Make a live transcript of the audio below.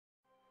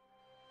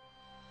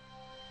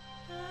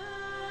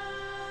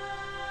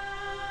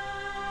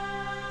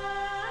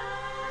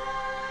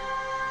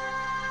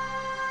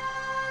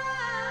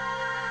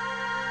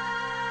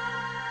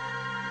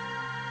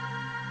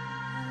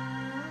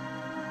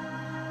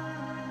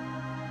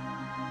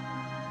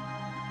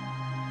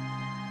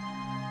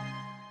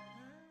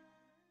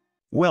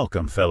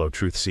Welcome, fellow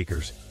truth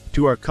seekers,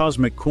 to our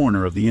cosmic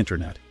corner of the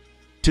internet.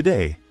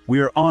 Today, we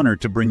are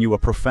honored to bring you a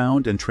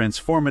profound and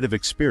transformative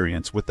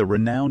experience with the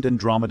renowned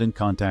Andromedan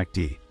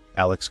contactee,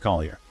 Alex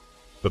Collier.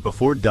 But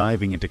before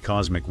diving into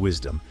cosmic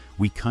wisdom,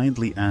 we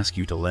kindly ask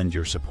you to lend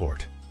your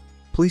support.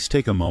 Please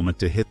take a moment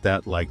to hit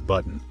that like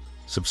button,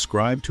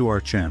 subscribe to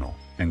our channel,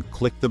 and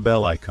click the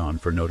bell icon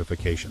for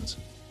notifications.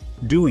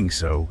 Doing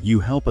so, you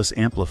help us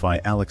amplify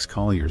Alex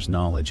Collier's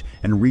knowledge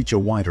and reach a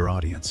wider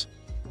audience.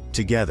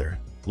 Together,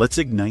 let's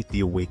ignite the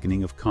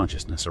awakening of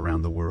consciousness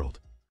around the world.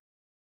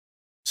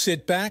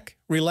 Sit back,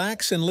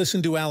 relax, and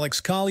listen to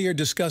Alex Collier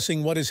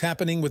discussing what is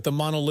happening with the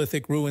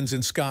monolithic ruins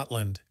in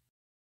Scotland.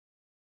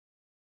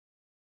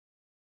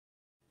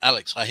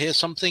 Alex, I hear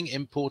something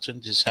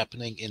important is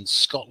happening in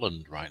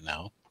Scotland right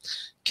now.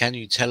 Can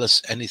you tell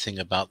us anything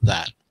about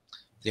that?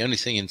 The only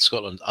thing in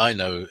Scotland I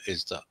know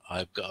is that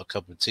I've got a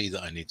cup of tea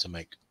that I need to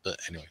make. But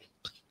anyway.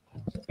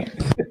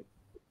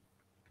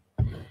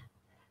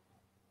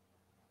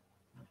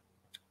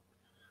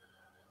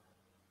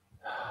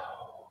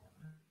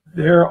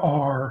 There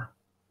are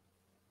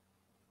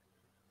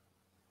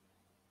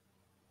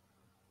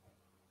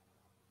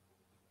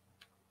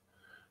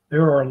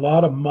a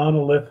lot of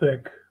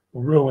monolithic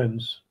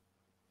ruins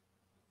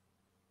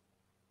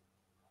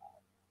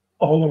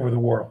all over the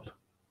world.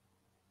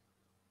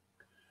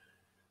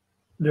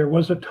 There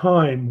was a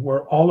time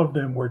where all of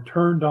them were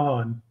turned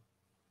on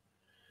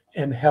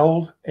and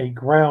held a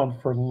ground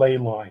for ley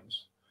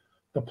lines,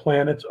 the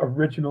planet's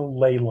original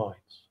ley lines.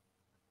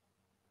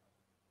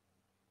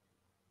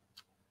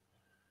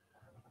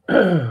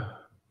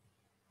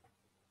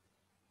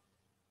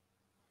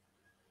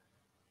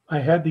 I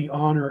had the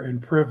honor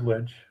and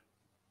privilege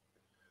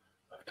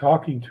of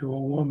talking to a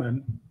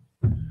woman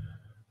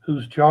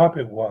whose job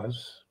it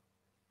was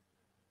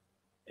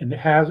and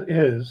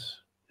is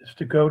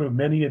to go to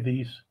many of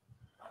these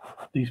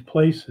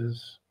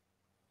places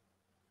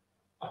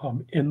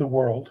in the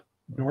world,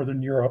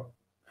 Northern Europe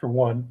for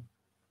one.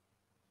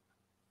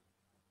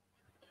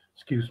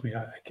 Excuse me,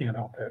 I can't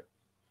help it.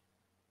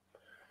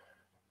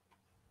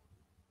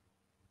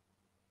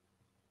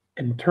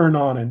 And turn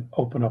on and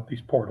open up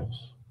these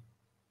portals.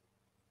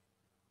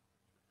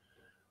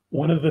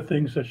 One of the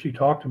things that she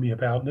talked to me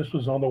about, and this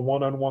was on the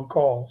one-on-one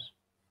calls,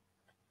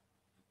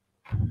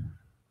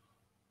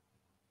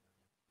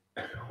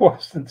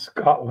 was in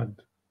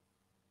Scotland,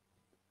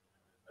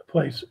 a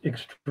place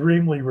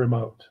extremely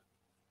remote.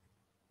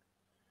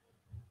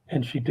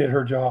 And she did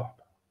her job.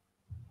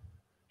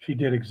 She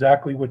did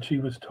exactly what she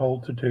was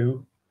told to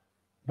do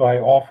by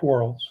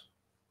off-worlds,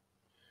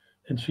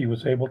 and she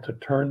was able to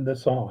turn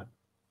this on.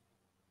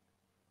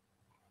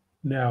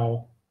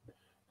 Now,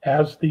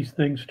 as these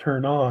things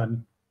turn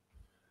on,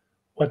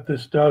 what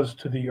this does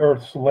to the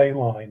Earth's ley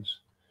lines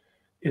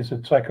is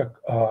it's like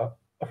a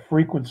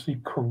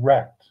frequency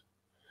correct.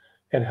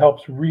 It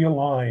helps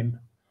realign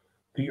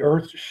the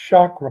Earth's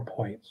chakra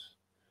points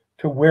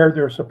to where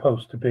they're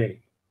supposed to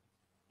be.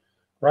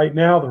 Right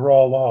now, they're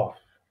all off.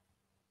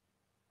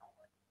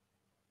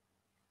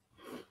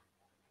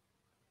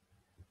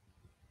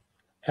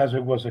 As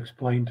it was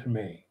explained to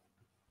me.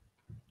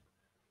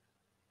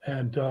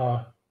 And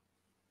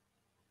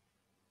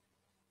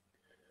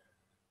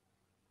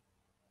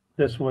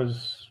this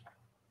was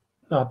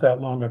not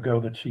that long ago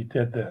that she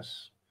did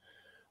this.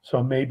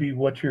 So maybe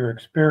what you're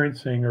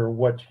experiencing or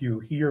what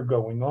you hear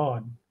going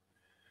on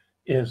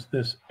is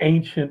this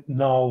ancient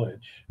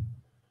knowledge,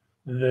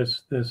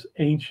 this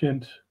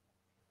ancient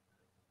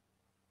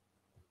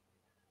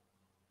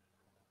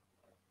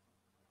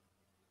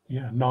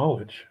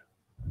knowledge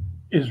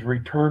is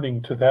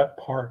returning to that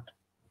part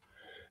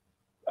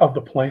of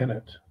the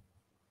planet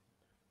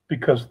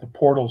because the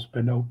portal's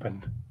been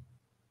opened.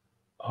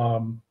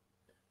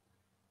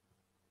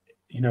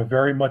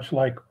 Very much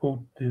like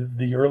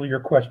the earlier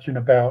question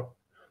about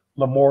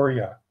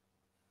Lemuria.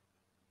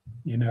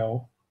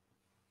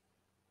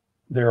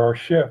 There are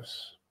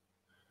shifts.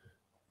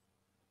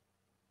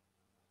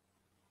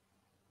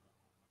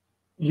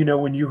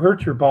 When you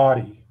hurt your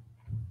body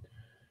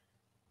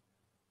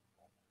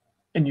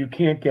and you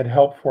can't get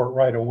help for it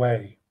right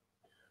away,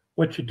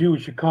 what you do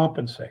is you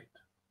compensate.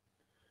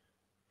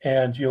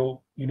 And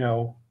you'll,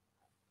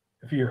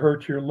 if you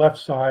hurt your left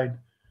side,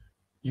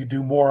 you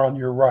do more on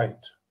your right.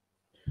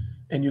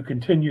 And you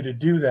continue to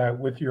do that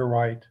with your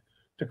right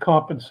to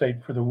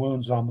compensate for the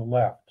wounds on the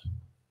left.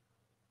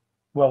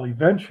 Well,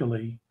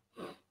 eventually,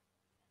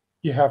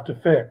 you have to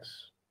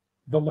fix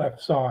the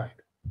left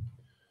side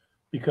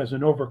because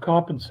in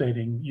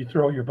overcompensating, you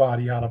throw your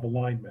body out of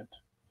alignment.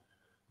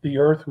 The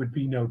Earth would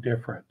be no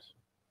different.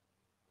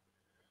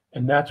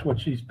 And that's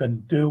what she's been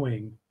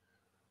doing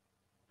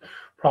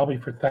probably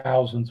for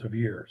thousands of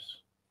years,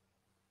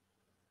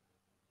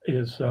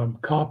 is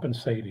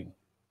compensating.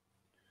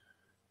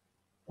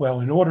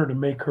 Well, in order to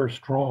make her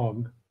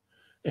strong,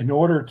 in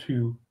order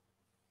to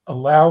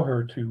allow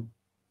her to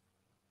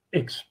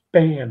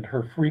expand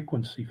her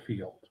frequency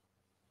field,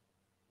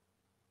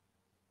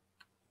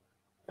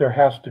 there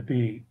has to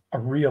be a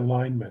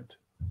realignment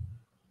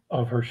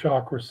of her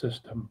chakra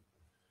system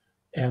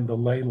and the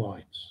ley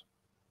lines.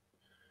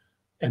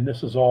 And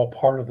this is all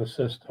part of the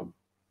system,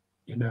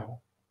 you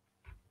know.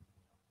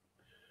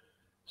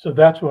 So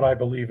that's what I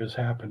believe is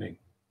happening.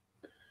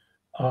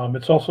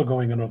 It's also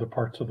going on other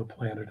parts of the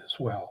planet as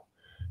well.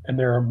 And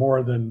there are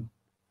more than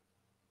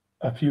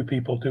a few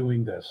people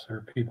doing this. There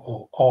are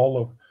people,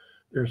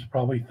 there's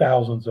probably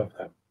thousands of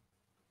them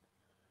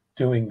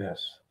doing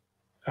this.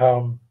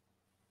 I'm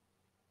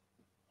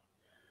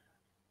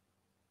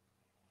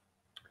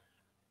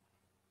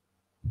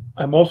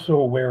also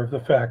aware of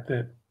the fact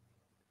that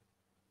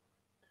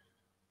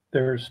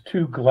there's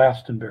two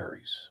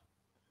Glastonburys.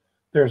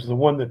 There's the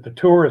one that the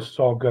tourists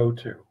all go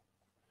to,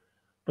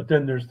 but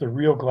then there's the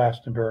real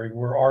Glastonbury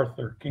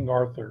where King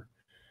Arthur,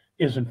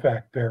 is in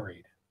fact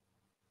buried.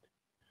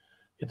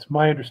 It's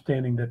my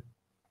understanding that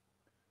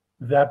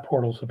that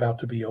portal's about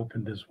to be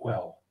opened as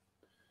well.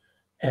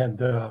 And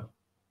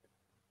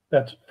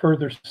that's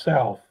further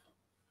south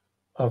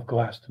of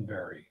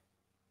Glastonbury.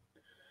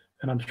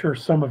 And I'm sure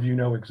some of you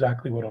know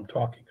exactly what I'm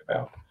talking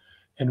about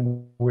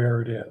and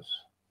where it is.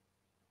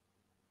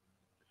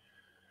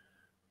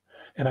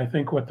 And I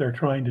think what they're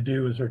trying to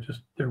do is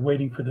they're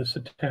waiting for the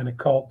satanic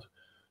cult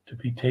to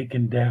be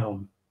taken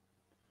down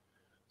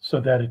so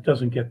that it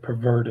doesn't get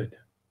perverted.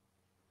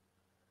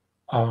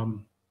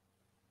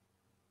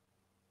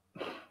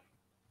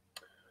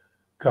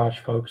 Gosh,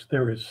 folks,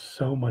 there is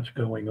so much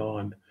going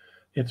on.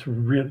 It's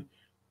really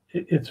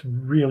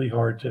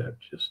hard to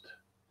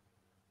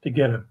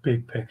get a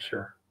big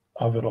picture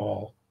of it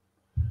all.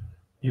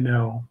 You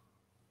know,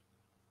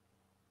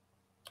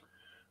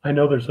 I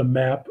know there's a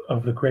map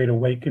of the Great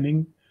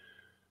Awakening,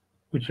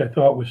 which I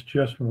thought was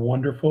just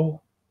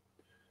wonderful.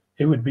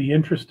 It would be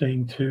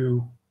interesting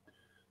to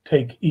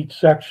take each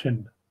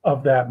section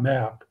of that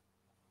map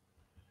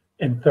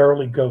and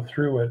thoroughly go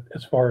through it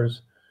as far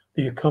as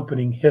the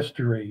accompanying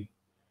history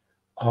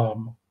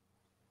and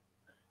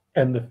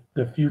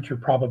the future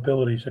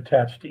probabilities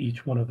attached to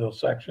each one of those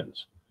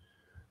sections.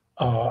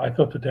 I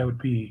thought that would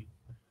be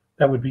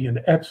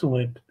an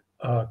excellent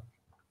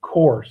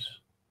course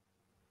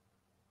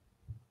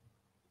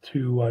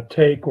to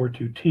take or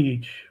to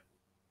teach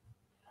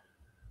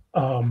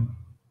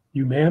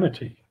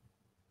humanity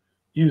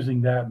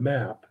using that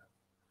map.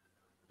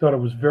 Thought it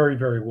was very,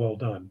 very well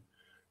done.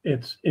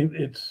 It's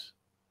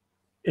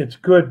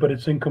good, but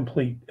it's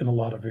incomplete in a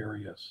lot of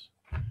areas.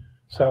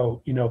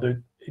 So, you know,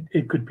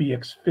 it could be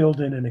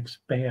filled in and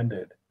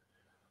expanded.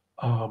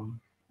 And,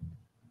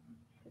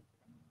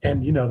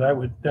 you know,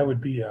 that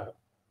would be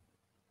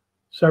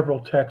several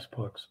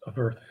textbooks of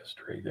Earth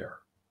history there.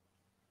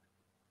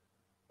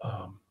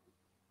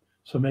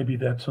 So maybe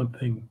that's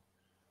something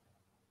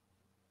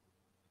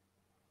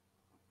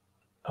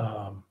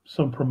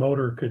some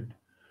promoter could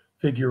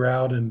figure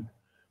out, and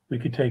we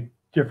could take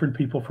different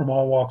people from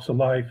all walks of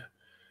life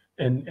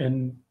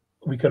and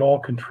we could all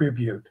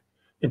contribute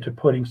into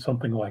putting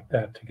something like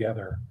that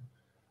together.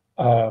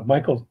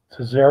 Michael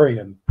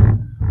Tazarian,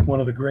 one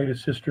of the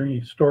greatest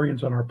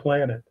historians on our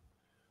planet,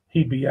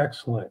 he'd be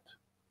excellent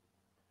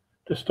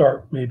to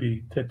start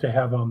maybe to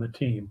have on the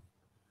team.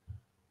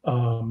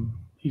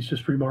 He's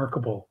just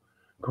remarkable.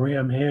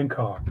 Graham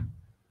Hancock.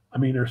 I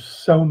mean, there's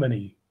so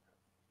many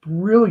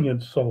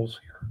brilliant souls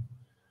here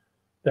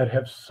that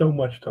have so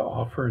much to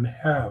offer and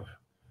have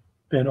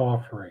been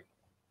offering.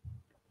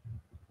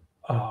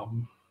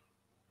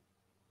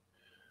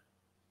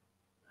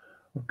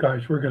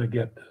 Guys, we're going to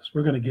get this.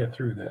 We're going to get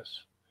through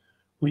this.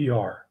 We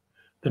are.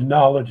 The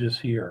knowledge is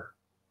here.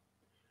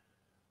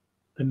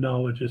 The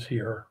knowledge is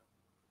here.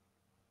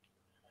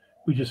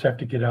 We just have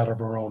to get out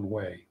of our own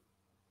way.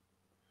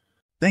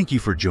 Thank you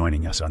for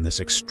joining us on this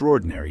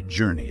extraordinary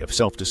journey of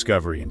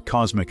self-discovery and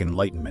cosmic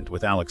enlightenment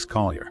with Alex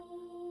Collier.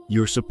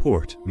 Your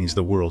support means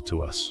the world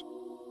to us.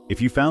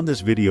 If you found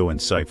this video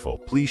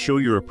insightful, please show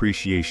your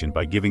appreciation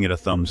by giving it a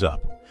thumbs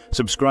up,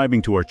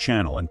 subscribing to our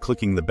channel, and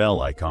clicking the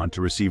bell icon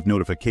to receive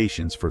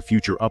notifications for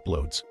future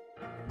uploads.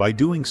 By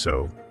doing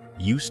so,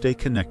 you stay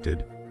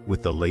connected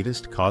with the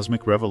latest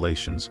cosmic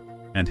revelations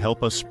and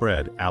help us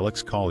spread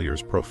Alex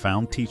Collier's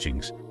profound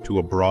teachings to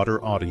a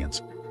broader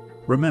audience.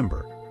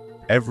 Remember,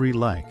 every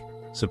like,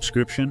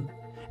 subscription,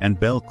 and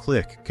bell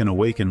click can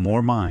awaken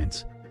more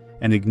minds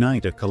and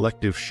ignite a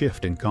collective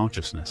shift in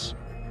consciousness.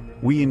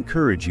 We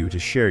encourage you to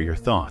share your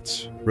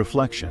thoughts,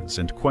 reflections,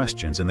 and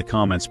questions in the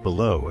comments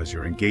below as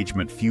your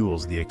engagement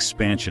fuels the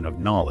expansion of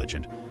knowledge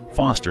and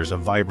fosters a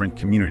vibrant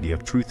community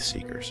of truth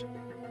seekers.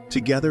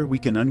 Together, we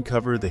can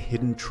uncover the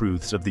hidden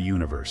truths of the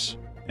universe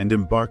and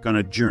embark on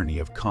a journey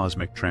of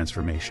cosmic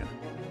transformation.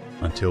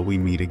 Until we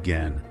meet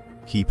again,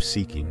 keep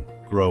seeking,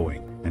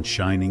 growing, and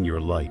shining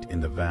your light in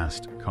the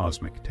vast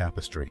cosmic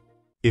tapestry.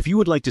 If you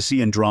would like to see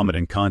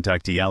Andromedan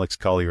contactee Alex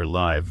Collier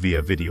live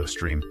via video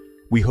stream,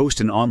 we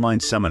host an online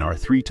seminar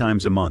 3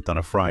 times a month on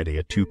a Friday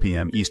at 2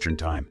 p.m. Eastern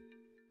Time.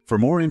 For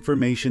more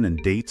information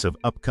and dates of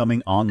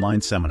upcoming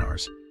online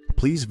seminars,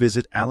 please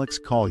visit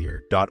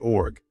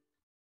alexcollier.org.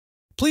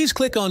 Please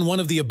click on one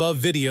of the above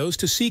videos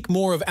to seek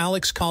more of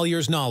Alex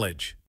Collier's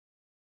knowledge.